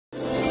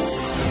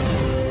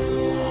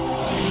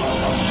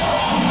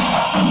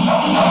നമ്മള്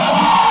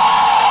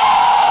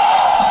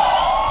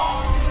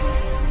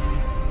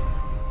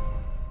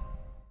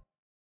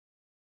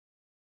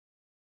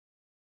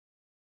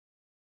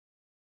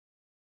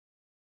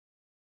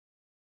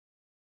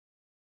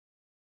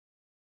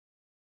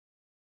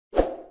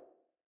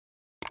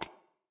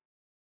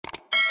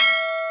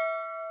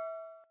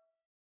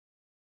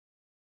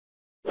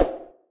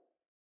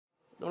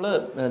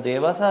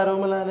ദേവാസ്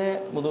ആരോമലാനെ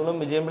മുതുകുളം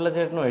വിജയംപിള്ള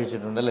ചേട്ടനും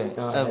അഴിച്ചിട്ടുണ്ടല്ലേ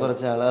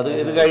കുറച്ചാൾ. അത്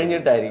ഇത്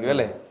കഴിഞ്ഞിട്ടായിരിക്കും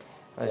അല്ലേ?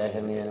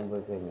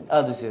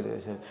 അത് ശരി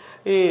ശരി.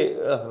 ഈ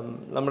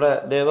നമ്മുടെ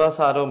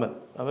ദേവാസ് ആരോമൽ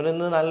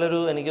അവനിന്ന് നല്ലൊരു,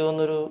 എനിക്ക്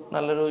തോന്നുന്നൊരു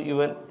നല്ലൊരു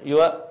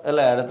യുവ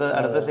അല്ലെ,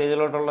 അടുത്ത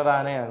സ്റ്റേജിലോട്ടുള്ള ഒരു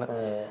ആനയാണ്.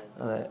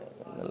 അതെ,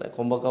 നല്ല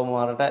കൊമ്പൊക്കെ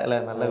മാറട്ടെ അല്ലെ,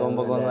 നല്ല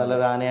കൊമ്പൊക്കെ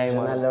നല്ലൊരു ആനയായി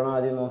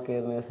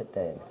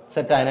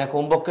സെറ്റായ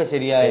കൊമ്പൊക്കെ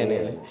ശരിയായ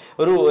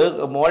ഒരു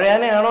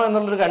മോഴയാനയാണോ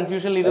എന്നുള്ളൊരു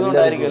കൺഫ്യൂഷൻ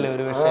ഇരുന്നോണ്ടായിരിക്കും അല്ലേ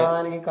ഒരു പക്ഷേ.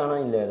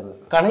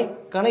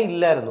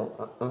 കണയില്ലായിരുന്നു.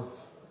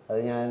 അത്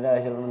ഞാൻ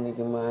ആശയം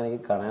നിൽക്കുമ്പോ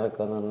എനിക്ക്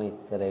കണയിറക്കാന്ന് പറഞ്ഞാൽ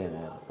ഇത്രയും.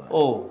 ഓ,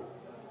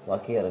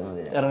 ബാക്കി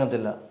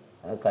ഇറങ്ങത്തില്ല.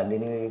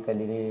 കല്ലിന്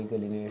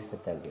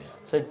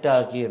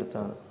സെറ്റാക്കി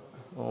എടുത്താണ്.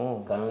 ഓ,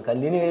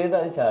 കല്ലിന് കഴിയിട്ട്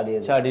അത്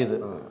ചാടിയത്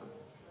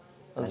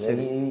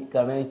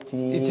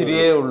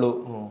ഇച്ചിരിയേ ഉള്ളൂ.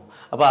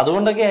 അപ്പൊ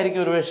അതുകൊണ്ടൊക്കെ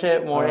ആയിരിക്കും ഒരുപക്ഷെ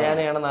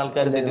മോഴയാനയാണെന്ന്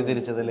ആൾക്കാർ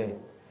തെറ്റിദ്ധരിച്ചത് അല്ലേ?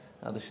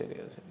 അത് ശരി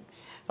അത് ശരി.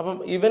 അപ്പം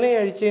ഇവനെ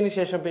അഴിച്ചതിന്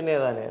ശേഷം പിന്നെ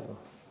ഏതാനായിരുന്നു?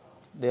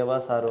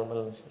 ദേവാസ്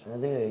ആരോമലിന് ശേഷം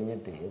അത്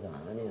കഴിഞ്ഞിട്ട്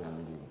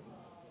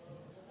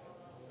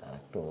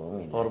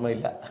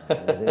ഓർമ്മയില്ല.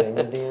 അത്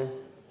കഴിഞ്ഞിട്ട് ഞാൻ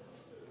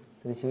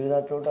തൃശ്ശൂർ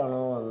നാട്ടിലോട്ടാണോ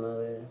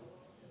വന്നത്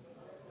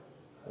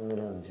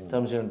എന്നൊരു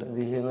സംശയമുണ്ട്.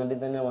 തൃശ്ശൂർ നാട്ടിൽ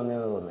തന്നെ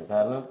വന്നതെന്ന് തോന്നുന്നു.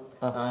 കാരണം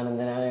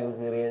ആനന്ദനാനൊക്കെ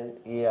കയറിയ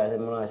ഈ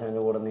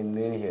ആശാന്റെ കൂടെ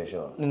നിന്നതിന്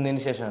ശേഷമാണ്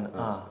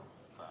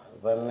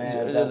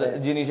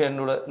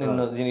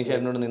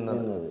ജിനീഷേട്ടനോട്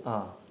നിന്നത്.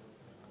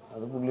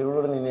 അത്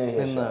പുള്ളിയോട് നിന്നതിന്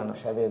ശേഷമാണ്.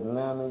 പക്ഷെ അത്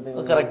എന്നാണ്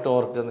കറക്റ്റ്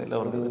ഓർക്കുന്നില്ല.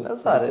 അത്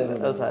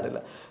സാരില്ല.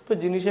 ഇപ്പൊ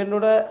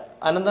ജിനീഷേട്ടനോട്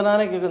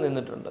അനന്തനാനയ്ക്കൊക്കെ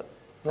നിന്നിട്ടുണ്ട്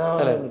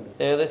അല്ലെ?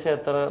 ഏകദേശം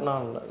എത്ര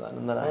നാളുണ്ട്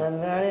അനന്തനാന?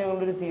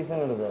 ഞങ്ങളൊരു സീസൺ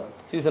എടുത്താണ്.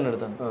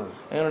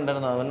 എങ്ങനെ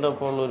ഉണ്ടായിരുന്നു അവന്റെ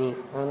ഒപ്പം ഉള്ളൊരു?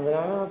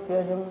 അനന്തനാന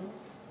അത്യാവശ്യം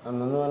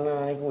അന്നെന്ന് പറഞ്ഞാൽ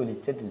ആനയ്ക്ക്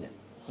ഒലിച്ചിട്ടില്ല.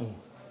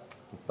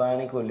 ഇപ്പൊ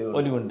ആനയ്ക്ക്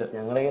ഒലിവുണ്ട്.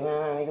 ഞങ്ങളുടെ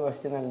ആനയ്ക്ക്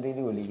ഫസ്റ്റ് നല്ല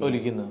രീതിയിൽ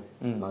ഒലിക്കുന്നു.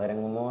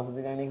 മകരംകുംഭ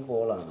മാസത്തിലാണെങ്കിൽ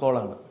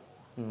കോളാണ്.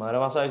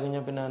 മകരമാസം ആയി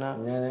കഴിഞ്ഞാൽ പിന്നെ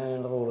ഞാൻ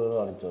റോഡുകൾ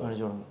കാണിച്ചു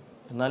തുടങ്ങും.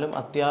 എന്നാലും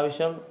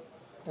അത്യാവശ്യം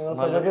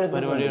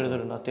പരിപാടി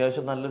എടുത്തിട്ടുണ്ട്.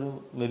 അത്യാവശ്യം നല്ലൊരു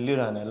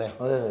വലിയൊരു ആന അല്ലേ?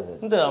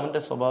 എന്ത് അവന്റെ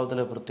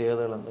സ്വഭാവത്തിലെ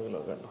പ്രത്യേകതകൾ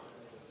എന്തെങ്കിലുമൊക്കെ ഉണ്ടോ?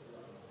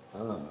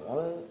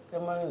 നമ്മള്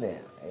പറഞ്ഞില്ലേ,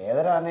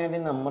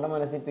 ഏതൊരാനയുടെയും നമ്മുടെ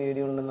മനസ്സിൽ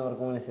പേടിയുണ്ടെന്ന്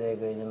അവർക്ക് മനസ്സിലാക്കി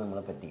കഴിഞ്ഞാൽ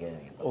നമ്മളെ പറ്റിക്കാൻ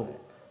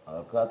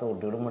അവർക്ക് ആ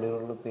തോട്ടിയോടും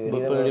മടിയോടുള്ള പേടി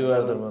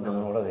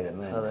നമ്മളോട്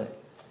വരുന്നത്.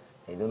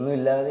 ഇതൊന്നും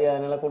ഇല്ലാതെ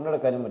ആനകളെ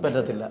കൊണ്ടുനടക്കാനും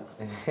പറ്റത്തില്ല.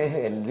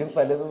 എല്ലാവരും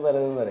പലതും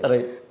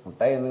പറയും.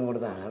 മുട്ടായി ഒന്നും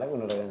കൊടുത്ത് ആനകളെ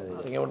കൊണ്ടുനടക്കാൻ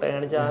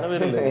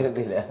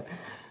വരത്തില്ല.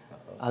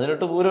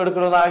 അതിനോട്ട് പൂരം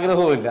എടുക്കണമെന്ന്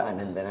ആഗ്രഹവുമില്ല.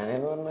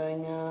 അനന്തനാനെന്ന് പറഞ്ഞു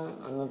കഴിഞ്ഞാൽ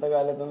അന്നത്തെ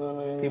കാലത്തെന്ന്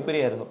പറഞ്ഞു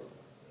കഴിഞ്ഞാൽ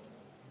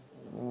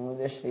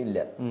രക്ഷയില്ല.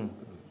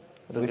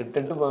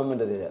 വിട്ടിട്ട് പോകാൻ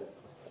പറ്റത്തില്ല.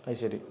 അത്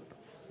ശരി.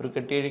 ഒരു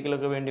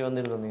കെട്ടിയഴിക്കലൊക്കെ വേണ്ടി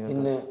വന്നിരുന്നു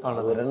പിന്നെ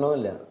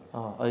ഒരെണ്ണമില്ല.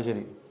 അത്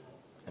ശരി.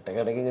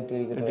 ഇടയ്ക്കിടയ്ക്ക്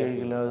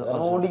കെട്ടിയഴിക്കല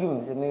ഓടിക്കും.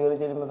 ചെന്ന് കയറി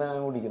ചെല്ലുമ്പോ തന്നെ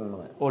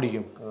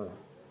ഓടിക്കും.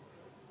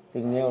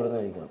 പിന്നെ അവിടെ നിന്ന്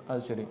കഴിക്കണം.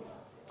 അത് ശരി.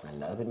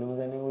 അല്ലാതെ പിന്നെ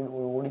നമുക്ക് തന്നെ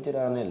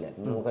ഓടിച്ചൊരാനല്ലേ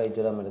നമുക്ക്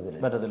അയച്ചുവിടാൻ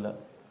പറ്റത്തില്ല.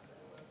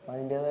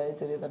 അതിൻ്റെതായ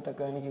ചെറിയ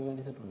തട്ടൊക്കെ എനിക്ക്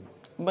വേണ്ടിയിട്ടുണ്ട്.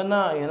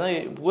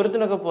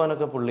 പൂരത്തിനൊക്കെ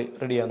പോകാനൊക്കെ പുള്ളി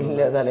റെഡിയാണ്.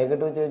 ഇല്ല,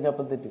 തലയെക്കെട്ട് വെച്ച് കഴിഞ്ഞാൽ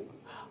അപ്പം തെറ്റും.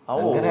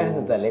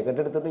 അങ്ങനെയായിരുന്നു.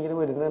 തലയെക്കെട്ട് എടുത്തിട്ട് ഇങ്ങനെ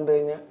വരുന്നുണ്ട്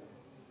കഴിഞ്ഞാൽ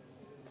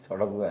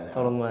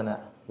തുടങ്ങുവാനാ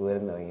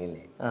പൂരം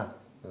തുടങ്ങിയില്ലേ.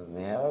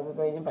 മേളൊക്കെ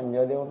കഴിഞ്ഞ്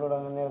പഞ്ചായത്ത് കൊണ്ട്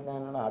തുടങ്ങുന്ന നേരത്തെ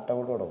ഞാനോട് ആട്ടം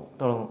കൊണ്ട് തുടങ്ങും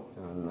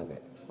അന്നൊക്കെ.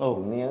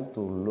 ഇന്ന് ഞാൻ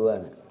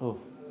തുള്ളുവാന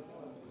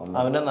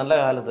അവന്റെ നല്ല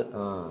കാലത്ത്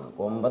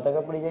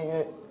കൊമ്പത്തൊക്കെ പിടിച്ച്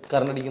കഴിഞ്ഞാൽ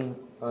കറണ്ടടിക്കുന്നു.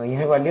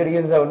 ഇങ്ങനെ വള്ളി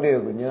അടിക്കുന്ന സൗണ്ട്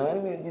കേൾക്കും. ഞാൻ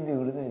മേടിച്ചത്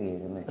ഇവിടുന്ന്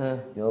കേൾക്കുന്നത്.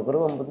 ജോക്കർ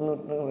കൊമ്പത്തുനിന്ന്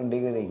വിട്ടിട്ട് വണ്ടി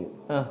കയറിയിരിക്കും.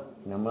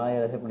 നമ്മളാ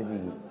ഇലസെ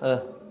പിടിച്ചിരിക്കും.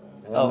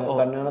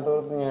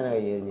 കണ്ണാണത്തോടൊപ്പം ഞാൻ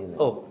കൈകാര്യം ചെയ്യുന്നത്.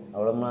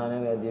 അവിടെ നമ്മളാനെ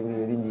അധികം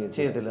വേദ്യം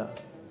ചെയ്യത്തില്ല.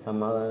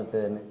 സമാധാനത്തെ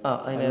തന്നെ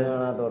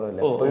കാണാത്തോടല്ല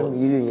എപ്പോഴും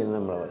വീഴും ചെയ്യുന്നത്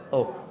നമ്മളവിടെ.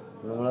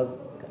 നമ്മളെ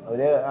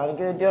അവര്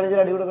ആനയ്ക്ക് തെറ്റി കാണിച്ചാൽ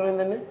അടി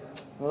കൊടുക്കണമെങ്കിൽ തന്നെ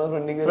നമ്മളെ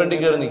ഫ്രണ്ടിൽ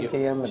കയറി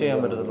ചെയ്യാൻ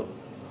പറ്റത്തുള്ളൂ.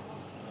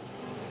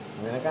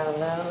 അങ്ങനെയൊക്കെ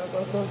ആന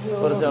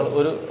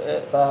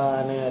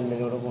എല്ലാവരും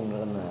കൂടെ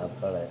കൊണ്ടുവരുന്ന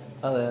അപ്പളെ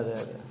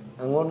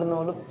അങ്ങോട്ട്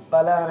നമ്മള്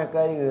പല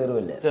ആനക്കാര്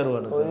കയറുമല്ലേ.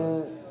 ഒരു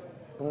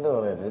എന്താ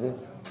പറയുന്നത്, ഒരു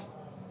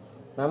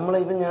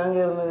നമ്മളിപ്പം ഞാൻ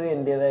കയറുന്നത്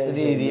എന്റേതായ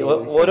രീതി.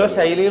 ഓരോ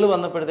ശൈലികൾ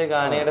വന്നപ്പോഴത്തേക്ക്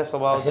ആനയുടെ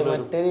സ്വഭാവത്തിൽ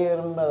മറ്റൊരു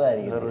കയറുമ്പോ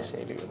അതായിരിക്കും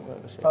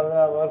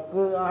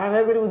അവർക്ക്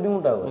ആനയൊക്കെ ഒരു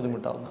ബുദ്ധിമുട്ടാവും.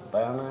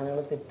 അപ്പോഴാണ്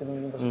ആനകളെ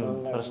തെറ്റുന്ന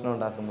പ്രശ്നം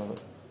ഉണ്ടാക്കുന്നത്.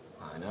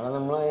 ആനകളെ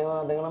നമ്മളെ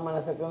അതുങ്ങളെ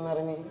മനസ്സൊക്കെ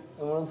നിറഞ്ഞ്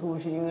നമ്മൾ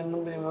സൂക്ഷിക്കും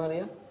കണ്ടും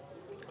പെരുമാറിയ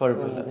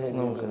കുഴപ്പമില്ല.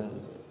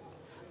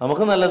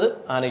 നമുക്ക് നല്ലത്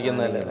ആനയ്ക്ക്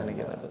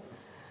നല്ലത്.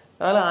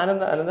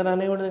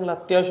 അനന്തനാനയോട് നിങ്ങൾ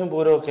അത്യാവശ്യം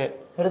പൂരമൊക്കെ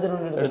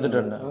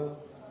എടുത്തിട്ടുണ്ട്.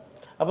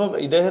 അപ്പം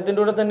ഇദ്ദേഹത്തിന്റെ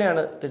കൂടെ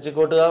തന്നെയാണ്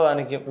തെച്ചിക്കോട്ടുകാവ്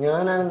ആനയ്ക്കും?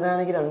 ഞാൻ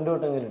അനന്തനാനയ്ക്ക് രണ്ടു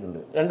വട്ടം കയറിയിട്ടുണ്ട്.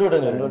 രണ്ടു വട്ടം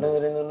കയറിയെന്ന്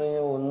പറഞ്ഞു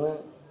കഴിഞ്ഞാൽ ഒന്ന്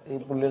ഈ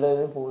പുള്ളിയുടെ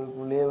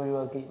പുള്ളിയെ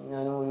ഒഴിവാക്കി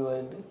ഞാനും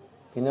ഒഴിവായിട്ട്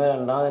പിന്നെ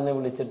രണ്ടാമത് തന്നെ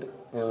വിളിച്ചിട്ട്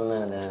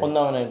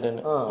ഒന്നാമനായിട്ട്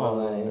തന്നെ.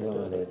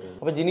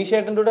 അപ്പൊ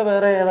ജിനീഷേട്ടൻ്റെ കൂടെ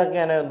വേറെ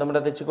ഏതൊക്കെയാണ്?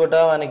 നമ്മുടെ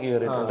തെച്ചിക്കോട്ടുകാവ് ആനയ്ക്ക്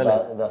കയറിയിട്ടുണ്ടല്ലേ?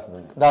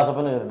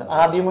 ദാസപ്പന് കയറിയിട്ടുണ്ട്.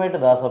 ആദ്യമായിട്ട്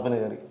ദാസപ്പന്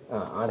കയറി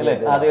അല്ലേ?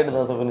 ആദ്യമായിട്ട്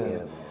ദാസപ്പന്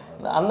കയറി.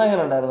 അന്ന്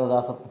എങ്ങനെ ഉണ്ടായിരുന്നു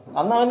ദാസം?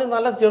 അന്ന് അവന്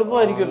നല്ല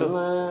ചെറുപ്പമായിരിക്കുമല്ലോ.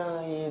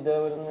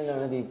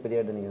 ഇതേപോലെ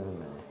തീപ്പരിയായിട്ട് നിൽക്കുന്ന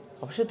സമയം.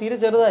 പക്ഷെ തീരെ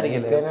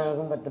ചെറുതായിരിക്കും.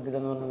 ആർക്കും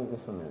പറ്റത്തില്ലെന്ന് പറഞ്ഞ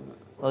നിൽക്കുന്ന സമയമാണ്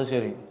അത്.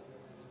 ശരി.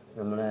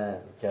 നമ്മുടെ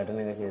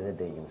ചേട്ടനൊക്കെ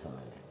ചെയ്തിട്ട് ഇരിക്കുന്ന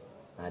സമയമല്ലേ?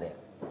 ആരെയാ?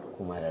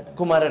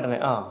 കുമാരേട്ടനെ.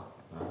 ആ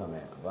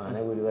സമയം. അപ്പൊ ആന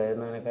ഗുരുവായൂർ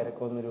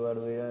ആനക്കാരൊക്കെ ഒന്ന് ഒരുപാട്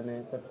പേര് ആനെ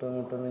കെട്ടും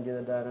മുട്ടൊന്നും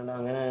ചെയ്തിട്ട് ആനയുടെ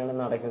അങ്ങനെയാണ്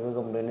നടക്കൊക്കെ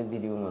കംപ്ലൈന്റ്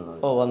തിരിവും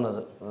വന്നത്.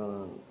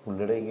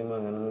 പുള്ളിയുടെ നിൽക്കുമ്പോ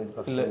അങ്ങനെ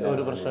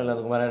ഒരു പ്രശ്നമില്ല.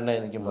 കുമാരേട്ടനെ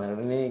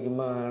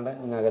നിൽക്കുമ്പോ ആനയുടെ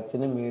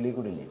നഖത്തിന് മേളിൽ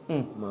കൂടി ഇല്ലേ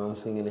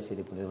മാംസം ഇങ്ങനെ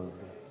ശരിപ്പിടി.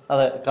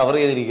 അതെ, കവർ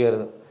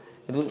ചെയ്തിരിക്കുവായിരുന്നു.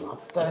 ഇത്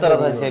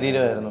അത്ര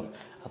ശരീരമായിരുന്നു.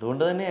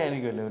 അതുകൊണ്ട് തന്നെ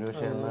ആയിരിക്കുമല്ലോ ഒരു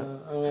പക്ഷേ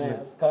അങ്ങനെ.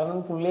 കാരണം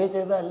പുള്ളിയെ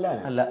ചെയ്തല്ല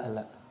അല്ല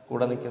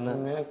കൂടെ നിൽക്കുന്ന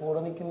അങ്ങനെ കൂടെ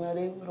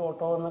നിൽക്കുന്നവര് ഒരു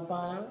ഓട്ടോ വന്നപ്പോ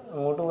ആന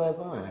അങ്ങോട്ട്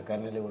പോയപ്പോ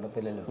ആനക്കാരനല്ലേ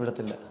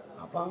വിടത്തില്ല.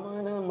 അപ്പൊ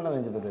ആന നമ്മുടെ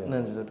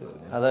നെഞ്ചത്തോട്ട്.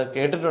 അത്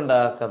കേട്ടിട്ടുണ്ട്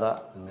ആ കഥ.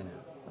 അങ്ങനെ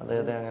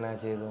അദ്ദേഹത്തെ അങ്ങനെ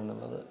ചെയ്തു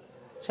എന്നുള്ളത്.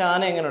 പക്ഷെ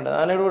ആന എങ്ങനെയുണ്ട്?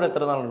 ആനയുടെ കൂടെ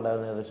എത്ര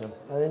നാളുണ്ടായിരുന്നു ഏകദേശം?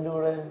 അതിന്റെ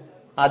കൂടെ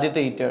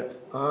ആദ്യത്തെ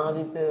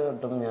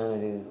വട്ടം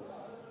ഞാനൊരു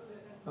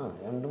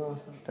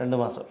 2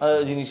 മാസം. അത്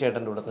ജിനീഷ്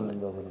ചേട്ടൻ്റെ കൂടെ തന്നെ.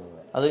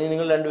 അത്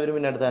നിങ്ങൾ രണ്ടുപേരും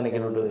പിന്നെ അടുത്ത്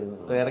ആനയ്ക്കുന്നുണ്ട്.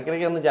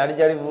 ഇടയ്ക്കിടയ്ക്ക് ഒന്ന് ചാടി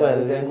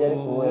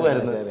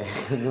പോവായിരുന്നു.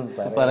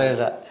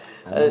 പറയണ്ട.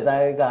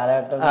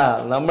 കാലഘട്ടം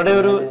നമ്മുടെ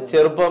ഒരു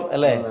ചെറുപ്പം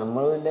അല്ലേ?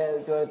 നമ്മൾ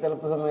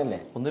ചെറുപ്പ സമയല്ലേ?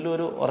 ഒന്നിലും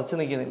ഒരു ഉറച്ചു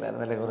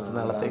നിൽക്കുന്നില്ലായിരുന്നല്ലേ കുറച്ച്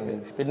നാളത്തേക്ക്?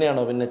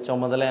 പിന്നെയാണോ പിന്നെ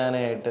ചുമതല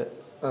ആനയായിട്ട്?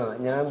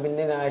 ഞാൻ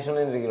പിന്നെ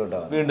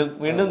ആശാനോട്ടോ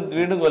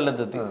വീണ്ടും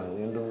കൊല്ലത്തെത്തി.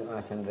 വീണ്ടും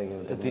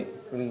ആശാനെത്തി.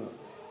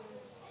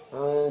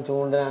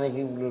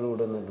 ചൂണ്ടനാനയ്ക്ക്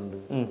കൂടെ വന്നിട്ടുണ്ട്.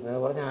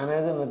 കുറച്ച്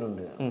ആനയൊക്കെ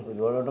വന്നിട്ടുണ്ട്.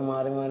 ഒരുപാടോട്ട്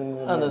മാറി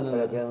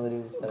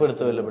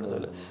പെടുത്തുമല്ലോ.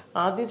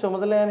 ആദ്യം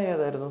ചുമതല ആന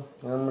ഏതായിരുന്നു?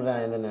 നമ്മുടെ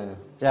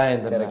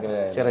രാജേന്ദ്രൻ,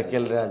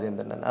 ചിറക്കൽ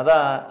രാജേന്ദ്രൻ.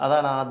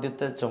 അതാണ്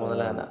ആദ്യത്തെ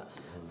ചുമതല ആന.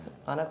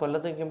 ആന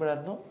കൊല്ലത്ത്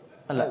നിൽക്കുമ്പോഴായിരുന്നു?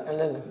 അല്ല,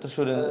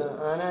 തൃശ്ശൂര്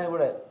ആന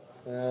ഇവിടെ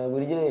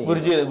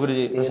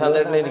ഗുരുജി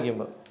പ്രശാന്തേട്ടനെ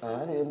ഇരിക്കുമ്പോ.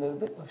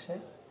 തിരുവനന്തപുരത്ത്. പക്ഷെ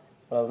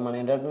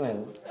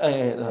മണിയേട്ടനായിരുന്നു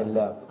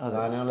എല്ലാം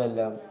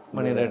ആനകളെല്ലാം.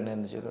 മണിയേട്ടനെ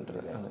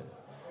ചെയ്തോണ്ടിരുന്നത്.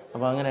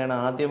 അപ്പൊ അങ്ങനെയാണ്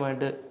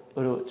ആദ്യമായിട്ട്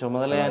ഒരു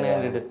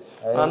ചുമതലയാനായിട്ട്.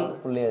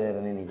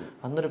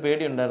 അന്നൊരു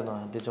പേടി ഉണ്ടായിരുന്നു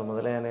ആദ്യ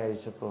ചുമതലയാന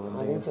അയച്ചപ്പോ?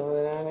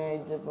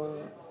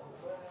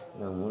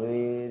 നമ്മള്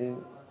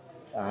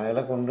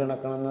ആനകളെ കൊണ്ടു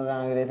നടക്കണം എന്നൊരു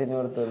ആഗ്രഹത്തിന്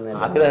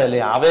ആഗ്രഹമല്ലേ?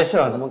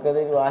 ആവേശമാണ്.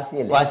 നമുക്കതൊരു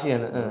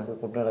വാശിയാണ്.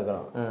 കൊണ്ടു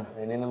നടക്കണം.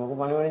 അതിനെ നമുക്ക്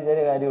പണി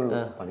പഠിച്ചാലേ കാര്യമുള്ളൂ.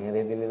 പണി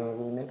അറിയത്തില്ലേ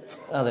നമുക്ക്. പിന്നെ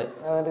അതെ,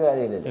 അങ്ങനത്തെ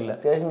കാര്യമില്ലല്ലോ.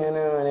 അത്യാവശ്യം ഞാൻ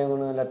ആനയെ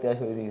കൊണ്ട് നല്ല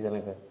അത്യാവശ്യം ഒരു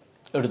സീസണൊക്കെ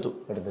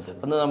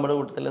എടുത്തിട്ടുണ്ട്. അന്ന് നമ്മുടെ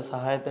കൂട്ടത്തിലെ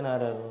സഹായത്തിന്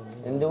ആരായിരുന്നു?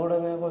 എന്റെ കൂടെ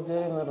കുറച്ച്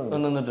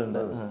നിന്നിട്ടുണ്ട്.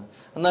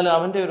 എന്നാലും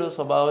അവന്റെ ഒരു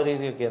സ്വഭാവ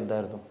രീതിയൊക്കെ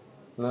എന്തായിരുന്നു?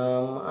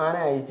 ആന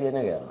അഴിച്ചു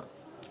തന്നെ കയറണം.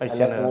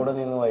 കൂടെ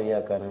നിന്ന്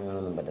വഴിയാക്കാൻ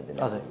അങ്ങനൊന്നും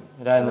പറ്റത്തില്ല.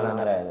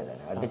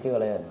 അടിച്ചു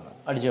കളയാനാണ്.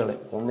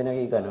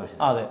 കൊമ്പിനൊക്കെ ഈ കനോശം.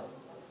 അതെ,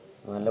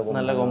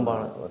 നല്ല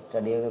കൊമ്പാണ്.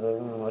 ഒറ്റടിയൊക്കെ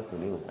നമ്മളെ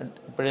കിളി പോകും.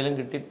 എപ്പോഴേലും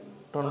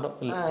കിട്ടിയിട്ടുണ്ടോ?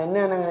 എന്നെ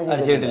അങ്ങനെ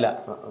അടിച്ചിട്ടില്ല.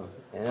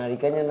 ഞാൻ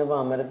അടിക്കാൻ ചെന്നപ്പോ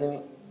അമരത്തിന്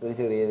ഒരു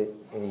ചെറിയത്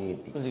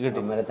എനിക്ക് കിട്ടി.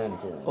 അമരത്തിന്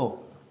അടിച്ചത്.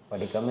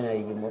 പഠിക്കമ്മൻ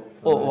അഴിക്കുമ്പോ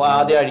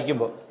ആദ്യം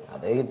അഴിക്കുമ്പോ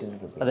അതേ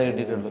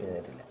കിട്ടിയിട്ടുണ്ട്.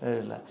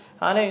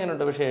 ആന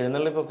എങ്ങനെയുണ്ട്? പക്ഷെ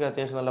എഴുന്നള്ളിപ്പൊക്കെ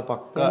അത്യാവശ്യം നല്ല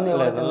പക്ക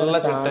നല്ല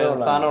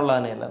സ്ഥാനമുള്ള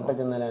ആനയല്ല.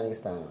 ചെന്നാലും എനിക്ക്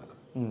സ്ഥാനമാണ്.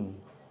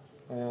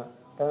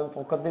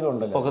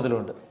 പൊക്കത്തിലുണ്ട്.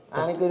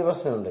 ആനയ്ക്കൊരു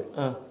പ്രശ്നമുണ്ട്.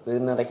 ഒരു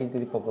നടക്കി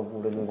ഇത്തിരി പൊക്കം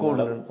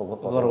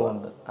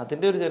കുറവുണ്ട്.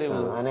 അതിന്റെ ഒരു ചെറിയ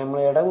ആന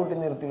നമ്മളെ ഇട കൂട്ടി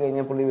നിർത്തി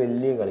കഴിഞ്ഞാൽ പുള്ളി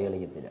വലിയ കളി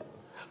കളിക്കത്തില്ല.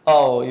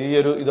 ഈ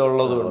ഒരു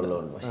ഇതുള്ളത്.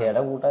 പക്ഷെ ഇട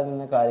കൂട്ടാൻ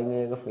നിന്ന് കാര്യം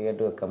കൈയൊക്കെ ഫ്രീ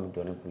ആയിട്ട് വെക്കാൻ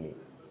പറ്റുവാണെങ്കിൽ പുള്ളി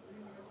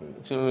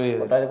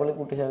കൊട്ടാരപ്പള്ളി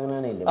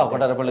കുട്ടിശാഖനാനല്ലേ?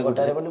 കൊട്ടാരപ്പള്ളി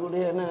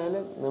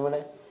കുട്ടിശാഖനായാലും നമ്മുടെ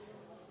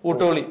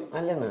ഊട്ടോളി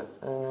അല്ലണ്ണ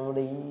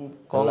നമ്മുടെ ഈ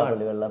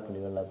വെള്ളാപ്പള്ളി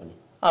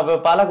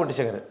പാലാ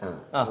കുട്ടിശേഖരൻ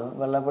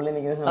വെള്ളാപ്പള്ളി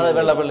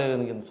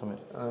നിൽക്കുന്ന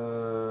സമയം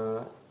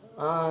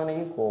ആ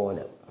ആനയ്ക്ക്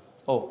കോലം.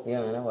 ഈ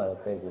ആന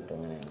വലത്തെ കൂട്ടും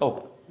അങ്ങനെ.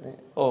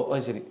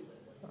 ശരി.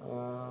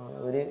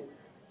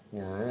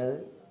 ഞാനത്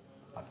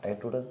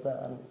പട്ടയിട്ട്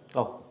കൊടുത്താണ്.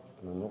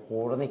 നമ്മൾ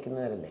കൂടെ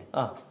നിൽക്കുന്നവരല്ലേ?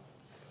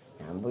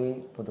 ഞാൻ പോയി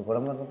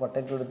പുതുക്കുളം പറഞ്ഞ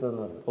പട്ടയിട്ട് കൊടുത്തു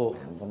എന്ന് പറഞ്ഞു.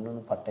 ഞാൻ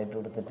കൊണ്ടൊന്ന് പട്ടയിട്ട്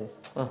കൊടുത്തിട്ട്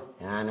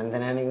ഞാൻ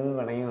അനന്തനാണെങ്കിൽ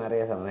പിണങ്ങി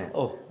മാറിയ സമയം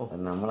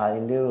നമ്മൾ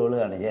അതിന്റെ റോള്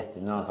കാണിച്ചേ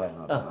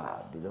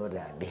അതിലൊരു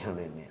അടിയാണ്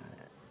തന്നെയാണ്.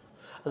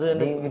 അത്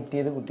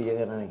കിട്ടിയത്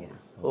കുട്ടിച്ചേക്കാരനാണ്.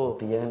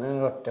 കുട്ടിച്ചേക്കാരൻ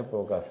ഒറ്റ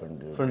പോക്കാ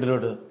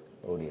ഫ്രണ്ടിലോട്ട്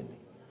ഓടിയുണ്ട്.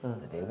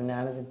 അപ്പോഴത്തേക്കും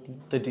ഞാൻ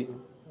തെറ്റി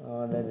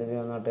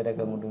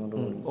നാട്ടുകാരൊക്കെ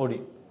അങ്ങോട്ടും ഓടി.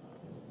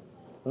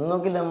 ഒന്നും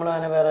നോക്കില്ല. നമ്മൾ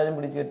ആന വേറെ ആരും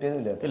പിടിച്ചു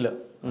കെട്ടിയതില്ല.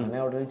 ആന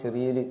അവിടെ ഒരു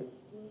ചെറിയൊരു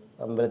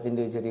അമ്പലത്തിന്റെ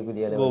ഒരു ചെറിയ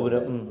കുരിയാല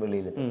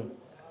വെളിയിലെത്തി.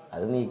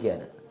 അത്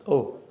നീക്കിയാണ്.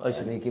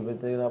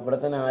 നീക്കിയപ്പോഴത്തേക്ക് അവിടെ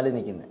തന്നെ ആല്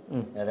നിൽക്കുന്നത്.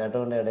 ഇടയാട്ടം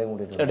കൊണ്ട് ഇടയും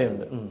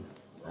കൂട്ടിയിട്ടുണ്ട്.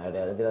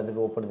 ഇടയാളത്തിൽ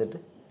റോപ്പ് എടുത്തിട്ട്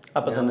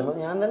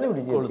ഞാൻ തന്നെ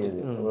പിടിച്ച്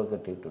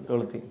കെട്ടിയിട്ടുണ്ട്.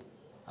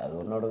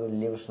 അതുകൊണ്ട് അവിടെ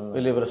വലിയ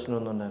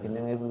പ്രശ്നമൊന്നും. പിന്നെ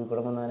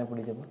പുതുക്കുളം വന്ന് ആനെ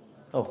പിടിച്ചപ്പോൾ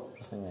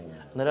പ്രശ്നം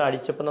കഴിഞ്ഞാൽ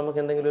അടിച്ചപ്പോ നമുക്ക്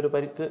എന്തെങ്കിലും ഒരു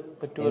പരിക്ക്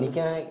പറ്റുമോ?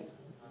 എനിക്ക്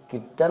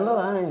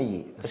കിട്ടേണ്ടതാണ്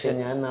എനിക്ക്. പക്ഷെ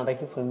ഞാൻ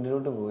നടക്ക്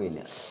ഫ്രണ്ടിലോട്ട് പോയില്ല.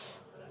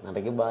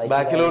 നടക്ക്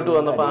ബാക്കിലോട്ട്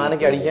വന്നപ്പോ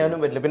ആനയ്ക്ക് അടിക്കാനും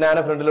പറ്റില്ല. പിന്നെ ആന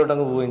ഫ്രണ്ടിലോട്ട്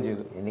അങ്ങ് പോവുകയും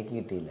ചെയ്തു. എനിക്ക്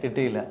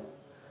കിട്ടിയില്ല.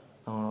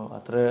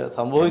 അത്ര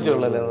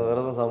സംഭവിച്ചുള്ളല്ലേ?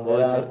 വേറെ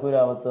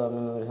സംഭവിച്ചു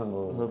അങ്ങനെ ഒരു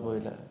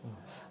സംഭവമില്ല.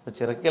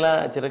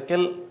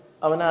 ചിറക്കൽ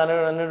അവൻ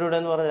ആനയുടെ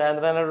എന്ന് പറഞ്ഞ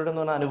രാജേന്ദ്രനാനയുടെ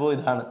എന്ന് പറഞ്ഞ അനുഭവം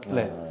ഇതാണ്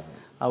അല്ലേ?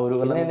 ആ ഒരു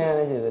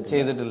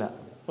ചെയ്തിട്ടില്ല.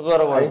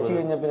 അഴിച്ചു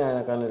കഴിഞ്ഞപ്പോ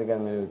ആനക്കാനൊക്കെ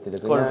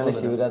അങ്ങനെ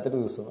ശിവരാത്രി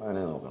ദിവസം ആന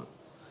നോക്കണം.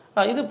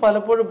 ഇത്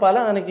പലപ്പോഴും പല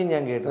ആനയ്ക്കും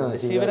ഞാൻ കേട്ടിട്ടുണ്ട്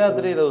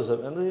ശിവരാത്രി ദിവസം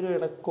എന്തൊരു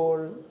ഇടക്കോൾ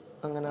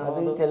അങ്ങനെ. അത്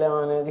ചില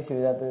ആനകൾക്ക്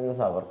ശിവരാത്രി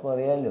ദിവസം അവർക്കും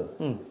അറിയാലോ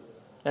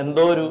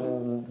എന്തോ ഒരു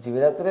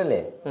ശിവരാത്രി അല്ലേ,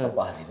 അപ്പൊ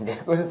അതിന്റെ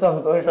ഒരു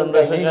സന്തോഷം.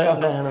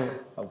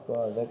 അപ്പൊ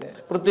അതൊക്കെ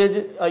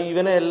പ്രത്യേകിച്ച്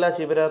ഇവനെ എല്ലാ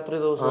ശിവരാത്രി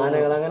ദിവസം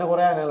ആനകൾ അങ്ങനെ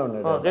കുറെ ആനകളുണ്ട്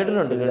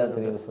കേട്ടിട്ടുണ്ട്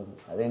ശിവരാത്രി ദിവസം.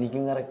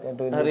 അതെനിക്കും കറക്റ്റ്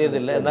ആയിട്ട്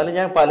അറിയത്തില്ല, എന്നാലും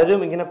ഞാൻ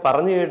പലരും ഇങ്ങനെ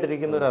പറഞ്ഞു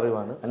കേട്ടിരിക്കുന്ന ഒരു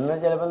അറിവാണ്. എന്നാൽ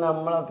ചിലപ്പോ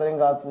നമ്മൾ അത്രയും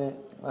കാത്ത്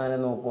ആന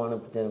നോക്കുവാണ്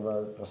ചിലപ്പോ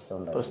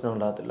പ്രശ്നം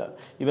ഉണ്ടാകത്തില്ല.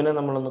 ഇവനെ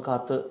നമ്മളൊന്ന്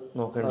കാത്ത്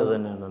നോക്കേണ്ടത്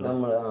തന്നെയാണ്.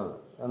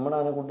 നമ്മുടെ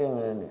ആനക്കുട്ടി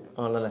അങ്ങനെ തന്നെ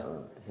ആണല്ലേ,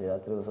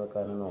 ശിവരാത്രി ദിവസമൊക്കെ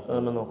ആന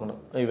നോക്കണം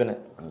ഇവനെ.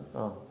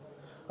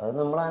 അത്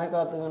നമ്മളാനെ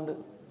കാത്ത് കണ്ട്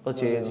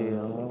ചെയ്യാം.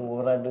 നമ്മൾ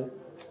ഓവറായിട്ട്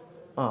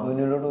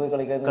മുന്നിലോട്ട് പോയി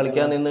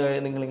കളിക്കാൻ നിന്ന്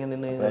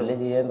അല്ലേ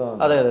ചെയ്യാൻ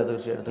തോന്നുന്നു. അതെ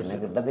തീർച്ചയായിട്ടും. പിന്നെ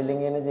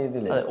കിട്ടത്തില്ലെങ്കിൽ തന്നെ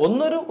ചെയ്തില്ല.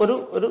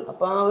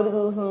 അപ്പൊ ആ ഒരു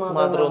ദിവസം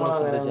മാത്രം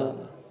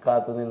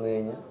കാത്തു നിന്ന്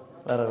കഴിഞ്ഞാൽ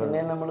പിന്നെ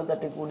നമ്മൾ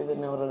തട്ടിക്കൂടി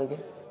തന്നെ അവരുടെ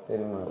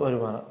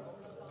പെരുമാറാം.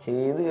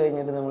 ചെയ്ത്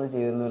കഴിഞ്ഞിട്ട് നമ്മൾ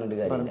ചെയ്തെന്ന് പറഞ്ഞിട്ട്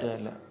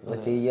കാര്യമില്ല,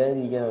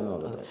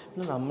 ചെയ്യാതിരിക്കാനാണ്.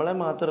 നമ്മളെ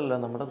മാത്രല്ല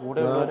നമ്മുടെ കൂടെ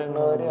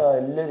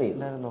എല്ലാവരെയും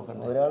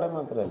നോക്കണം, ഒരാളെ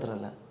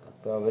മാത്രമല്ല.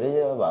 അപ്പൊ അവര്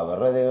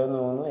അവരുടെ ദൈവം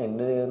തോന്നുന്നു,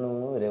 എന്റെ ദൈവം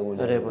തോന്നുന്നു ഒരേപോലെ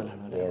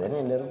വേദന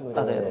എല്ലാവർക്കും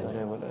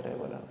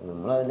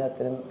നമ്മളതിന്റെ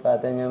അത്രയും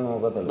കാത്ത ഞാൻ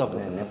നോക്കത്തുള്ളൂ.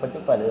 എന്നെ പറ്റി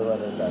പലരും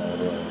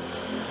പറയുന്നത്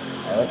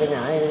അതൊക്കെ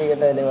ഞാൻ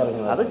എഴുതിക്കട്ടെ അല്ലേ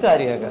പറഞ്ഞു, അതൊക്കെ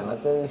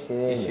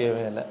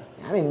വിഷയമല്ല.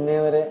 ഞാൻ ഇന്നേ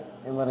വരെ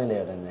ഞാൻ പറഞ്ഞില്ലേ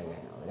ചേട്ടാ, എന്നെ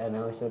ഒരു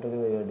അനാവശ്യമായിട്ടൊരു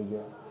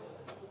പരിപാടിക്കുക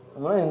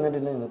നമ്മൾ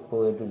നിന്നിട്ടില്ല,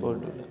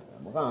 പോയിട്ടില്ല.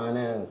 നമുക്ക്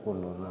ആനയെ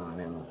കൊണ്ടുവന്ന്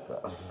ആനയെ നോക്കുക,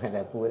 അല്ല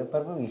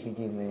പൂരപ്പറമ്പ്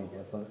വീക്ഷിച്ച് ഇന്ന്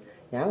അപ്പം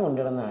ഞാൻ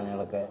കൊണ്ടുവരുന്ന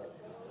ആനകളൊക്കെ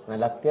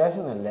നല്ല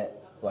അത്യാവശ്യം നല്ല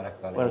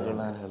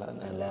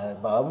അല്ലാതെ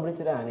പാവം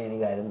പിടിച്ചൊരു ആന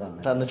എനിക്ക് ആരും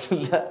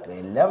തന്നിട്ടില്ല.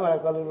 എല്ലാ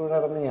മഴക്കാലത്തിലൂടെ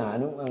നടന്ന്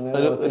ഞാനും അങ്ങനെ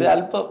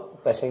അല്പം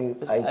പക്ഷേ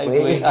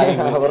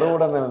അവരുടെ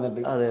കൂടെ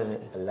നടന്നിട്ട്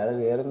അല്ലാതെ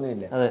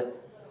വേറൊന്നുമില്ല. അതെ,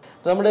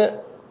 നമ്മുടെ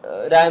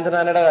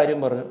രാജേന്ദ്രനാനയുടെ കാര്യം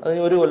പറഞ്ഞു,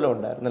 അതിന് ഒരു കൊല്ലം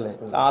ഉണ്ടായിരുന്നല്ലേ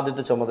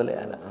ആദ്യത്തെ ചുമതല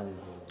ആന.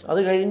 അത്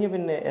കഴിഞ്ഞ്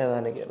പിന്നെ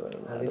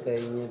ഏതാനൊക്കെയായിരുന്നു? അത്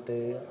കഴിഞ്ഞിട്ട്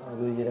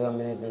ഗുരുജിര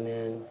കമ്പനിയിൽ തന്നെ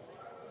ഞാൻ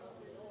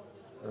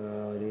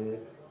ഒരു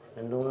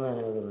 2-3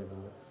 ആനകളൊക്കെ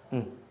നിന്നിട്ടുണ്ട്.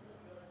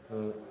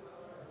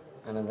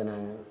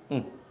 അനന്തനാന,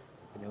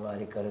 പിന്നെ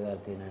വാരിക്കാട്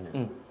കാർത്തികനാന.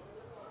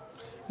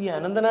 ഈ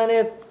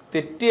അനന്തനാനയെ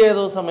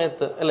തെറ്റിയേതോ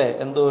സമയത്ത് അല്ലെ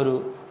എന്തോ ഒരു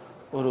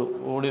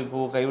ഓടിപ്പോ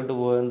കൈവിട്ട്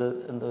പോയത്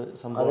എന്തോ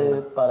സംഭവം? അത്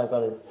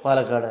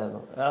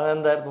പാലക്കാടായിരുന്നു.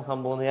 അതെന്തായിരുന്നു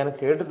സംഭവം? ഞാൻ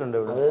കേട്ടിട്ടുണ്ട്.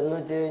 അതെന്ന്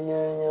വെച്ച്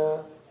കഴിഞ്ഞാൽ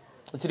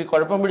ഇച്ചിരി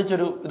കുഴപ്പം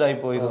പിടിച്ചൊരു ഇതായി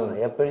പോയി.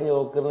 എപ്പോഴും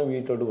ജോക്കറിന്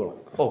വീട്ടോട്ട് പോകണം,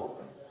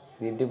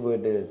 വീട്ടിൽ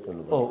പോയിട്ട്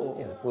എത്തുള്ളൂ.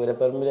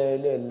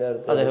 പൂരപ്പറമ്പിലായാലും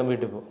എല്ലായിടത്തും അദ്ദേഹം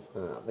വീട്ടിൽ പോകും.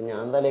 അപ്പൊ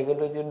ഞാൻ തലയൊക്കെ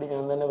വെച്ചിട്ട്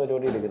ഞാൻ തന്നെ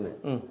പരിപാടി എടുക്കുന്നത്,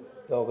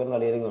 ജോക്കറിന്റെ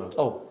അടിയിലും കാണും.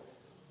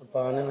 അപ്പൊ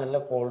ആന നല്ല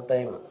കോൾ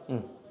ടൈമാണ്.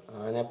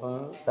 ആനപ്പം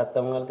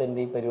തത്തമംഗലത്ത് എൻ്റെ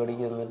ഈ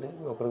പരിപാടിക്ക് വന്നിട്ട്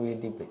ജോക്കർ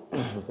വീട്ടിൽ പോയി.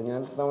 അപ്പൊ ഞാൻ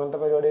അങ്ങനത്തെ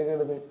പരിപാടിയൊക്കെ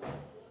എടുത്ത്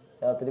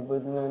രാത്രി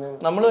പോയിട്ട്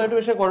നമ്മളുമായിട്ട്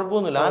പക്ഷേ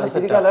കുഴപ്പമൊന്നുമില്ല.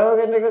 ഇച്ചിരി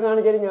കലവൊക്കെ എൻ്റെ ഒക്കെ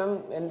കാണിച്ചാൽ ഞാൻ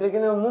എൻ്റെ ഒക്കെ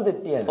ഒന്ന്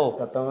തെറ്റിയാണ്.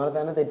 തത്തമംഗലത്ത്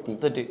തന്നെ തെറ്റി.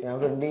 ഞാൻ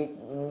ഫ്രണ്ടിൽ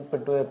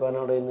പെട്ടുപോയപ്പോ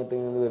അവിടെ നിന്നിട്ട്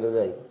ഇങ്ങനെ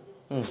വലുതായി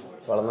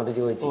വളർന്നിട്ട്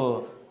ചോദിച്ചു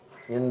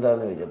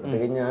എന്താന്ന്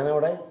ചോദിച്ചപ്പോഴത്തേക്കും ഞാൻ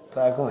അവിടെ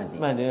ട്രാക്ക് മാറ്റി.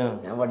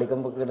 ഞാൻ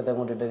വടിക്കമ്പൊക്കെ എടുത്ത്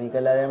അങ്ങോട്ടിട്ട്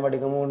എനിക്കല്ലാതെ ഞാൻ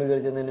വടിക്കമ്പ് കൊണ്ട്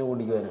കഴിച്ചെന്ന് തന്നെ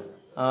ഓടിക്കുവാനാ.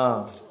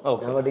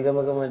 ഞാൻ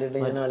വടിക്കമ്പൊക്കെ മാറ്റിയിട്ട്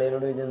ഞാൻ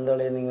ആളെയോട് ചോദിച്ചു എന്താ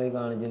നിങ്ങൾ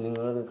കാണിച്ചു,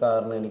 നിങ്ങൾക്ക്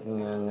കാരണം എനിക്ക്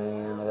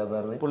അങ്ങനെയാന്നൊക്കെ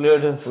പറഞ്ഞ്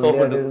പുള്ളിയായിട്ട്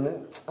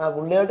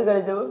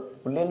കളിച്ചപ്പോ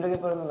പുള്ളി എൻ്റെ ഒക്കെ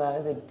പറഞ്ഞു നാളെ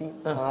തെറ്റി,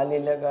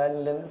 കാലില്ല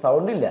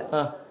സൗണ്ട് ഇല്ല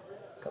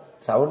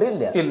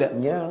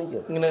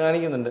ഇങ്ങനെ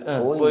കാണിക്കുന്നുണ്ട്.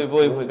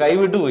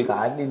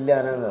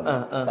 കാലില്ലാനാന്ന്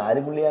പറഞ്ഞു. കാല്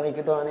പുള്ളി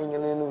അണക്കിട്ടോ ആണ്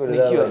ഇങ്ങനെ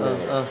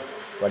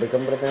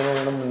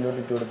വടിക്കമ്പുറത്തേനെ മുന്നോട്ട്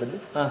ഇട്ട് കൊടുത്തിട്ട്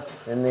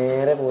ഞാൻ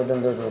നേരെ പോയിട്ട്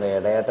എന്തോ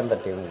ഇടയാട്ടം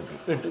തട്ടിയെന്ന്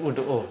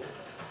കൂട്ടി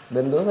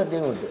ബന്ധുസ്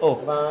തട്ടിയും കൂട്ടി.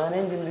 അപ്പൊ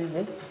ആനയും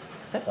ചിന്തിച്ച്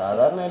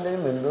സാധാരണ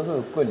എല്ലാവരും ബന്ധുസ്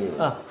വെക്കുമല്ലേ,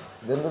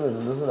 ഇതെന്ത്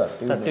ബന്ധുസ്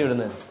തട്ടി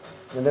വിടുന്നത്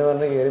എന്നിട്ട്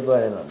പറഞ്ഞ്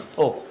കേറിപ്പോയാന്ന് പറഞ്ഞു.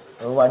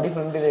 വടി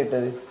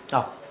ഫ്രണ്ടിലിട്ടത്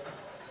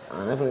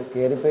ആന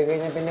കേറിപ്പോയി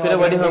കഴിഞ്ഞാൽ പിന്നെ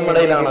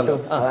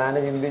ആന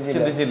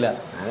ചിന്തിച്ചില്ല.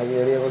 ആന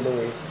കേറിയെ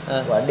കൊണ്ടുപോയി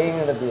വടി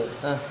ഇങ്ങെടുത്ത്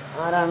ആ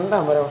 2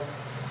 അമരം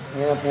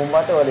ഇങ്ങനെ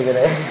പൂമ്പാറ്റ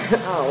വലിക്കലേ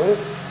ഒരു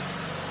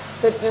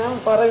തെറ്റ് ഞാൻ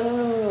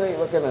പറയുന്നത്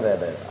ഇവക്കെന്നെ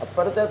അറിയാതെ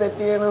അപ്പഴത്തെ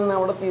തെറ്റ് ചെയ്യണമെന്ന്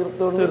അവിടെ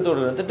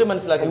തീർത്തോണ്ട്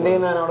മനസ്സിലാക്കി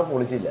ഞാൻ അവിടെ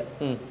പൊളിച്ചില്ല.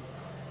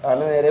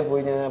 കാരണം നേരെ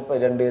പോയി ഞാൻ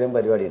 2 പേരും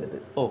പരിപാടി എടുത്ത്.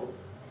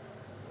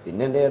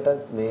 പിന്നെ എൻ്റെ ചേട്ടാ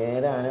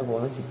നേരെ ആന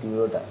പോകുന്നത്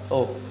ചിറ്റൂരോട്ടാ.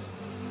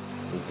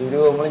 ചിറ്റൂര്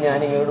പോകുമ്പോൾ ഞാൻ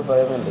ഇങ്ങോട്ട്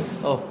പറയുന്നുണ്ട്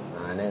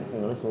ആന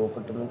നിങ്ങൾ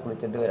സോപ്പിട്ടൊന്നും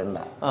കുളിച്ചിട്ട് വരണ്ട,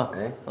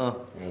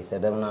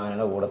 നൈസായിട്ട് നമ്മൾ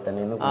ആനയുടെ കൂടെ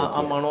തന്നെ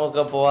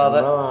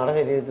ആടെ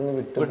ശരീരത്തിൽ നിന്ന്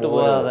വിട്ടു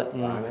പോകാതെ.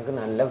 ആനക്ക്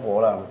നല്ല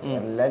കോളാണ്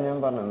എല്ലാം ഞാൻ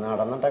പറഞ്ഞു.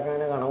 നടന്നിട്ടൊക്കെ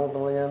ആന കണ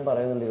കൂട്ടുമ്പോൾ ഞാൻ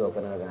പറയുന്നുണ്ട്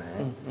ജോക്കറിനൊക്കെ